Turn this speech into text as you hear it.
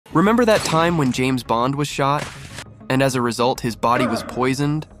Remember that time when James Bond was shot, and as a result his body was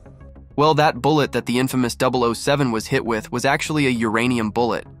poisoned? Well, that bullet that the infamous 007 was hit with was actually a uranium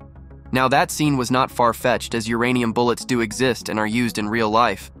bullet. Now that scene was not far-fetched, as uranium bullets do exist and are used in real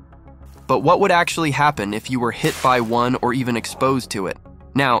life. But what would actually happen if you were hit by one or even exposed to it?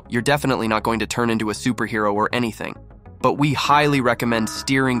 Now, you're definitely not going to turn into a superhero or anything, but we highly recommend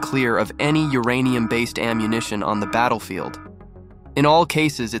steering clear of any uranium-based ammunition on the battlefield. In all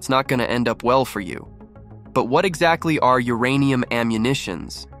cases, it's not going to end up well for you. But what exactly are uranium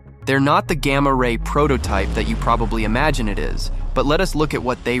ammunitions? They're not the gamma-ray prototype that you probably imagine it is, but let us look at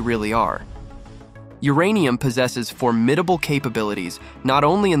what they really are. Uranium possesses formidable capabilities, not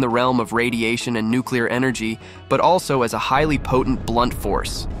only in the realm of radiation and nuclear energy, but also as a highly potent blunt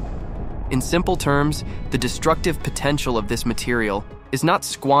force. In simple terms, the destructive potential of this material is not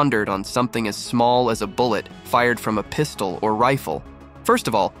squandered on something as small as a bullet fired from a pistol or rifle. First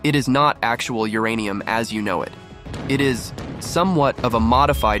of all, it is not actual uranium as you know it. It is somewhat of a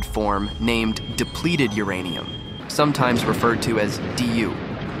modified form named depleted uranium, sometimes referred to as DU.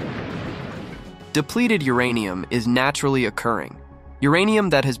 Depleted uranium is naturally occurring, uranium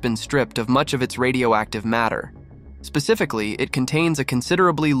that has been stripped of much of its radioactive matter. Specifically, it contains a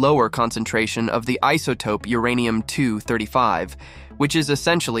considerably lower concentration of the isotope uranium-235, which is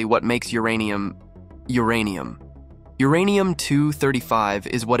essentially what makes uranium uranium. Uranium-235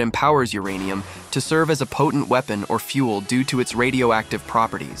 is what empowers uranium to serve as a potent weapon or fuel due to its radioactive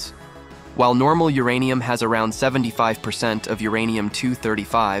properties. While normal uranium has around 75% of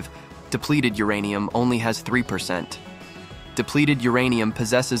uranium-235, depleted uranium only has 3%. Depleted uranium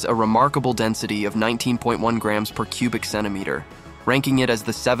possesses a remarkable density of 19.1 grams per cubic centimeter, ranking it as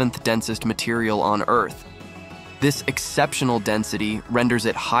the 7th densest material on Earth. This exceptional density renders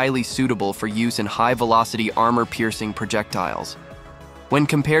it highly suitable for use in high-velocity armor-piercing projectiles. When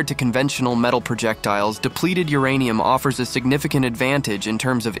compared to conventional metal projectiles, depleted uranium offers a significant advantage in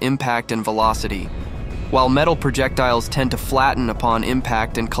terms of impact and velocity. While metal projectiles tend to flatten upon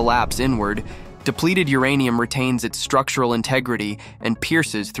impact and collapse inward, depleted uranium retains its structural integrity and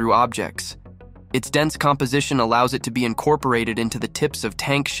pierces through objects. Its dense composition allows it to be incorporated into the tips of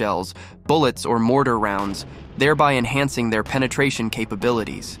tank shells, bullets, or mortar rounds, thereby enhancing their penetration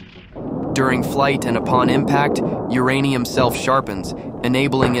capabilities. During flight and upon impact, uranium self-sharpens,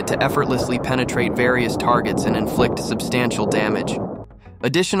 enabling it to effortlessly penetrate various targets and inflict substantial damage.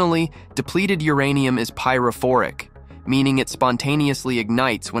 Additionally, depleted uranium is pyrophoric, meaning it spontaneously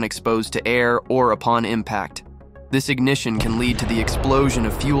ignites when exposed to air or upon impact. This ignition can lead to the explosion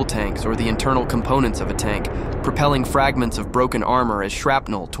of fuel tanks or the internal components of a tank, propelling fragments of broken armor as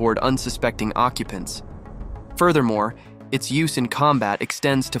shrapnel toward unsuspecting occupants. Furthermore, its use in combat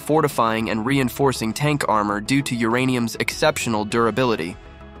extends to fortifying and reinforcing tank armor due to uranium's exceptional durability.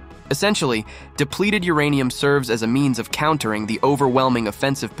 Essentially, depleted uranium serves as a means of countering the overwhelming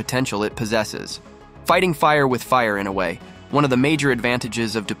offensive potential it possesses. Fighting fire with fire in a way, one of the major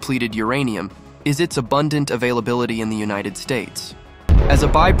advantages of depleted uranium is its abundant availability in the United States. As a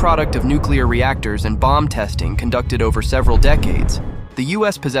byproduct of nuclear reactors and bomb testing conducted over several decades, the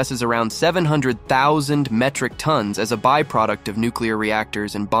U.S. possesses around 700,000 metric tons as a byproduct of nuclear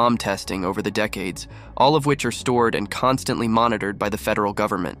reactors and bomb testing over the decades, all of which are stored and constantly monitored by the federal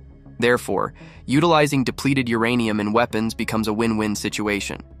government. Therefore, utilizing depleted uranium in weapons becomes a win-win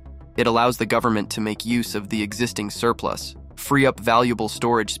situation. It allows the government to make use of the existing surplus, free up valuable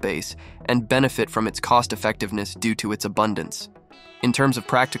storage space, and benefit from its cost-effectiveness due to its abundance. In terms of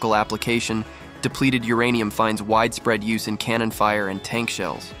practical application, depleted uranium finds widespread use in cannon fire and tank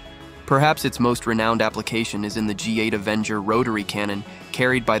shells. Perhaps its most renowned application is in the G8 Avenger rotary cannon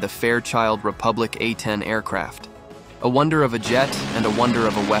carried by the Fairchild Republic A-10 aircraft. A wonder of a jet and a wonder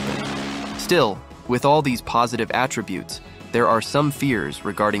of a weapon. Still, with all these positive attributes, there are some fears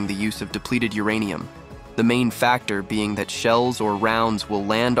regarding the use of depleted uranium, the main factor being that shells or rounds will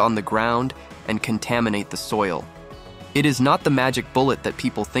land on the ground and contaminate the soil. It is not the magic bullet that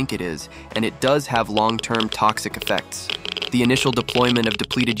people think it is, and it does have long-term toxic effects. The initial deployment of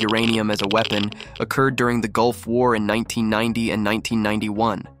depleted uranium as a weapon occurred during the Gulf War in 1990 and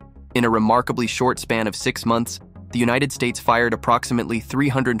 1991. In a remarkably short span of 6 months, the United States fired approximately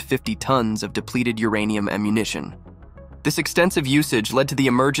 350 tons of depleted uranium ammunition. This extensive usage led to the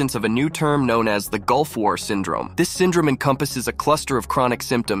emergence of a new term known as the Gulf War syndrome. This syndrome encompasses a cluster of chronic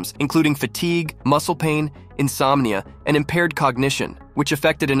symptoms, including fatigue, muscle pain, insomnia, and impaired cognition, which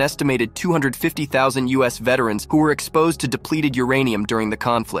affected an estimated 250,000 U.S. veterans who were exposed to depleted uranium during the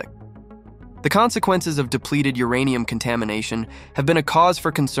conflict. The consequences of depleted uranium contamination have been a cause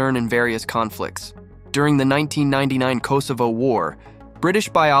for concern in various conflicts. During the 1999 Kosovo War, British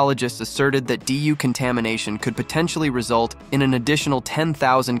biologists asserted that DU contamination could potentially result in an additional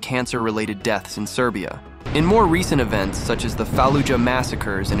 10,000 cancer-related deaths in Serbia. In more recent events, such as the Fallujah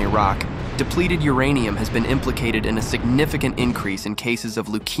massacres in Iraq, depleted uranium has been implicated in a significant increase in cases of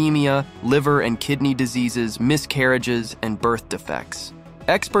leukemia, liver and kidney diseases, miscarriages, and birth defects.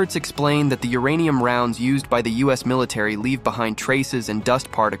 Experts explain that the uranium rounds used by the U.S. military leave behind traces and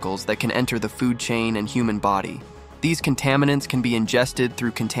dust particles that can enter the food chain and human body. These contaminants can be ingested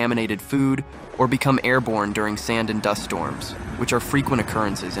through contaminated food or become airborne during sand and dust storms, which are frequent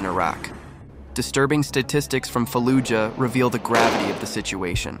occurrences in Iraq. Disturbing statistics from Fallujah reveal the gravity of the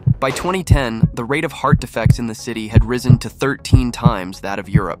situation. By 2010, the rate of heart defects in the city had risen to 13 times that of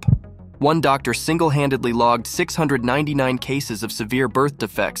Europe. One doctor single-handedly logged 699 cases of severe birth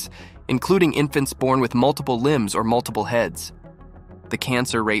defects, including infants born with multiple limbs or multiple heads. The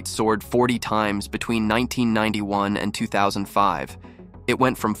cancer rate soared 40 times between 1991 and 2005. It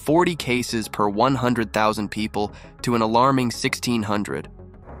went from 40 cases per 100,000 people to an alarming 1,600.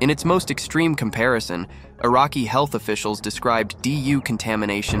 In its most extreme comparison, Iraqi health officials described DU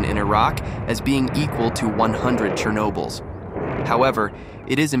contamination in Iraq as being equal to 100 Chernobyls. However,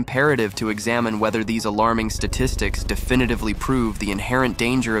 it is imperative to examine whether these alarming statistics definitively prove the inherent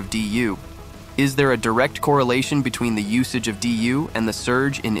danger of DU. Is there a direct correlation between the usage of DU and the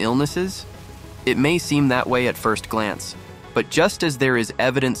surge in illnesses? It may seem that way at first glance, but just as there is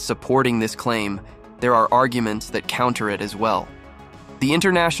evidence supporting this claim, there are arguments that counter it as well. The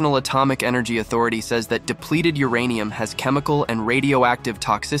International Atomic Energy Authority says that depleted uranium has chemical and radioactive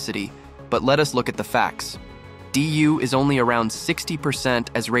toxicity, but let us look at the facts. DU is only around 60%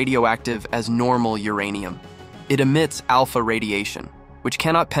 as radioactive as normal uranium. It emits alpha radiation, which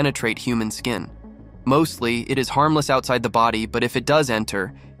cannot penetrate human skin. Mostly, it is harmless outside the body, but if it does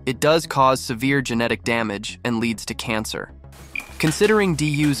enter, it does cause severe genetic damage and leads to cancer. Considering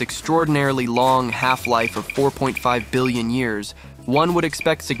DU's extraordinarily long half-life of 4.5 billion years, one would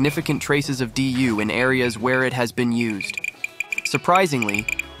expect significant traces of DU in areas where it has been used. Surprisingly,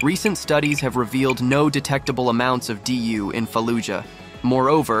 recent studies have revealed no detectable amounts of DU in Fallujah.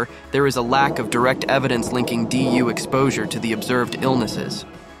 Moreover, there is a lack of direct evidence linking DU exposure to the observed illnesses.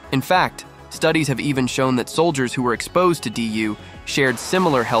 In fact, studies have even shown that soldiers who were exposed to DU shared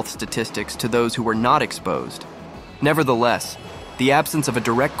similar health statistics to those who were not exposed. Nevertheless, the absence of a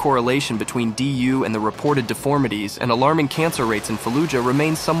direct correlation between DU and the reported deformities and alarming cancer rates in Fallujah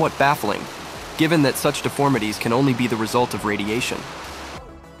remains somewhat baffling, given that such deformities can only be the result of radiation.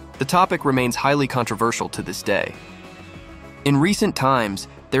 The topic remains highly controversial to this day. In recent times,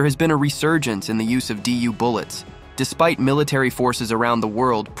 there has been a resurgence in the use of DU bullets, despite military forces around the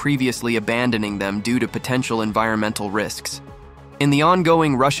world previously abandoning them due to potential environmental risks. In the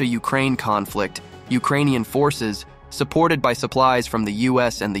ongoing Russia-Ukraine conflict, Ukrainian forces, supported by supplies from the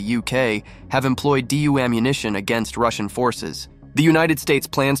US and the UK, have employed DU ammunition against Russian forces. The United States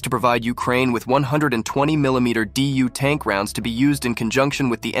plans to provide Ukraine with 120mm DU tank rounds to be used in conjunction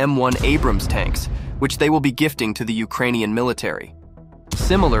with the M1 Abrams tanks, which they will be gifting to the Ukrainian military.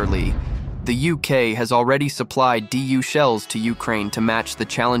 Similarly, the UK has already supplied DU shells to Ukraine to match the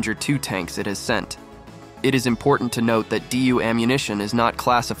Challenger 2 tanks it has sent. It is important to note that DU ammunition is not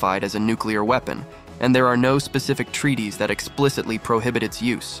classified as a nuclear weapon, and there are no specific treaties that explicitly prohibit its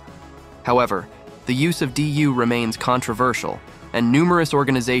use. However, the use of DU remains controversial, and numerous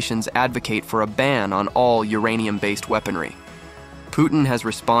organizations advocate for a ban on all uranium-based weaponry. Putin has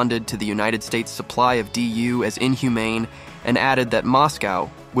responded to the United States' supply of DU as inhumane and added that Moscow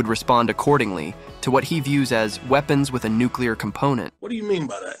would respond accordingly to what he views as weapons with a nuclear component. What do you mean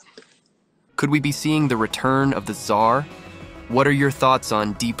by that? Could we be seeing the return of the Tsar? What are your thoughts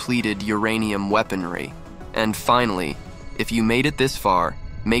on depleted uranium weaponry? And finally, if you made it this far,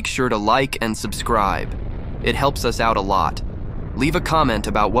 make sure to like and subscribe. It helps us out a lot. Leave a comment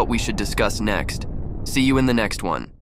about what we should discuss next. See you in the next one.